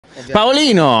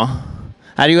Paolino,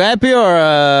 are you happy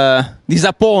or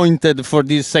disappointed for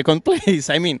this second place?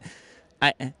 I mean,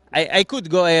 I could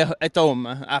go at home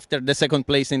after the second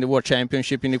place in the World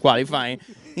Championship in the qualifying.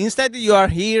 Instead, you are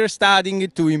here studying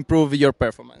to improve your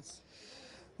performance.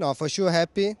 No, for sure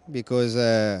happy because,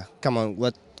 come on,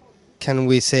 what can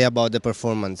we say about the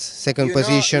performance? Second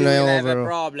position you will have a overall.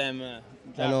 problem.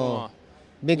 I know.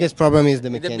 Biggest problem is the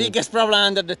mechanic. The biggest problem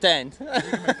under the tent.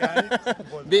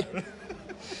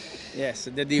 Yes,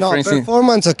 the No, difference.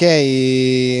 performance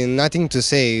okay, nothing to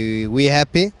say. We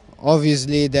happy.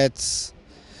 Obviously, that's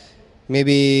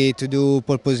maybe to do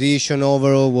pole position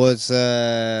overall was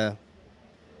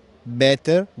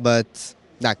better, but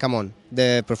nah, come on,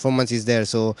 the performance is there.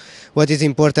 So what is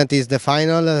important is the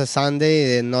final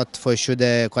Sunday, and not for sure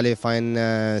the qualifying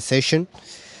session.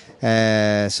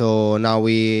 So now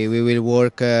we will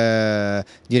work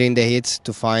during the heats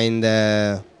to find,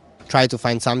 try to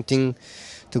find something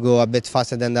to go a bit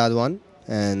faster than that one,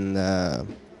 and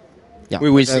yeah, we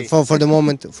will see. For the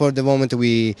moment,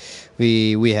 we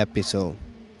happy. So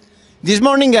this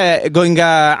morning, going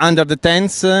under the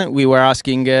tents, we were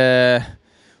asking.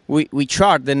 We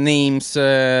chart the names for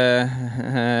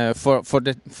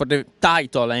the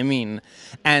title. I mean,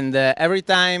 and every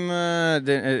time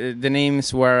the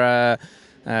names were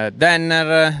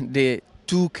Denner, the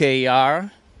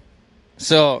TKART.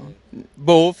 So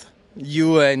both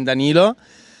you and Danilo.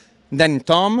 Then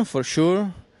Tom, for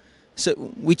sure. So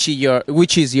which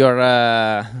is your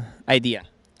idea?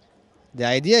 the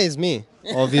idea is me,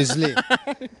 obviously.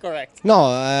 Correct. No,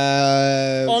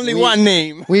 Only one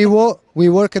name. We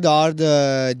worked hard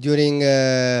during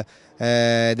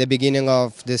the beginning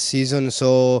of the season,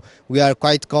 so we are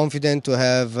quite confident to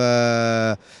have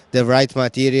the right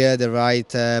material, the right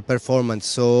performance.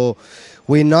 So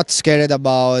we're not scared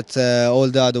about all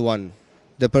the other one.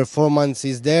 The performance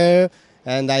is there,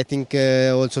 and I think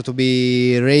also to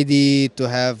be ready to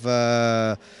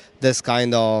have this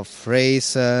kind of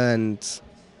race, and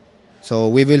so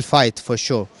we will fight for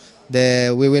sure.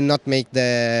 We will not make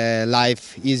the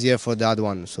life easier for the other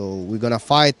one, so we're gonna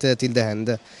fight till the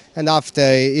end, and after,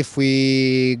 if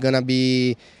we gonna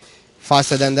be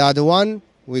faster than the other one,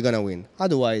 we're gonna win.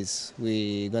 Otherwise,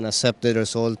 we're gonna accept the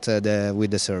result we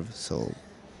deserve. So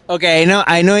Okay,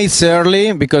 I know it's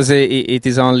early because it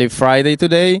is only Friday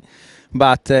today,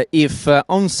 but if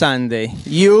on Sunday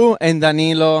you and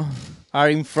Danilo are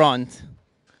in front,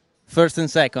 first and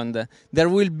second, there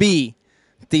will be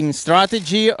team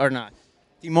strategy or not?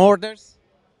 Team orders?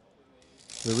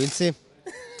 we will see.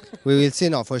 We will see.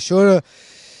 No, for sure,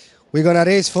 we're gonna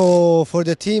race for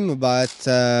the team, but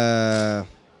There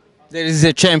is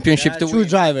a championship to two win.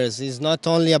 drivers. It's not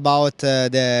only about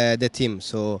the team.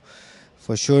 So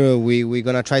for sure, we're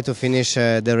gonna try to finish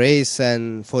the race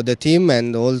and for the team,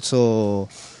 and also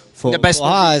for The best for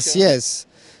us. position. Yes.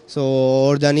 So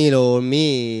or Danilo or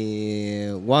me,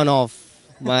 one of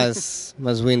must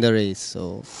win the race.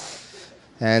 So,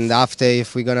 and after,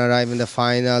 if we're gonna arrive in the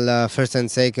final, first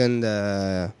and second,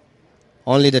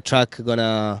 only the track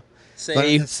gonna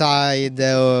decide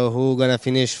who gonna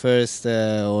finish first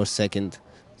or second.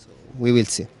 So we will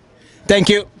see. Thank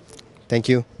you. Thank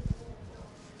you.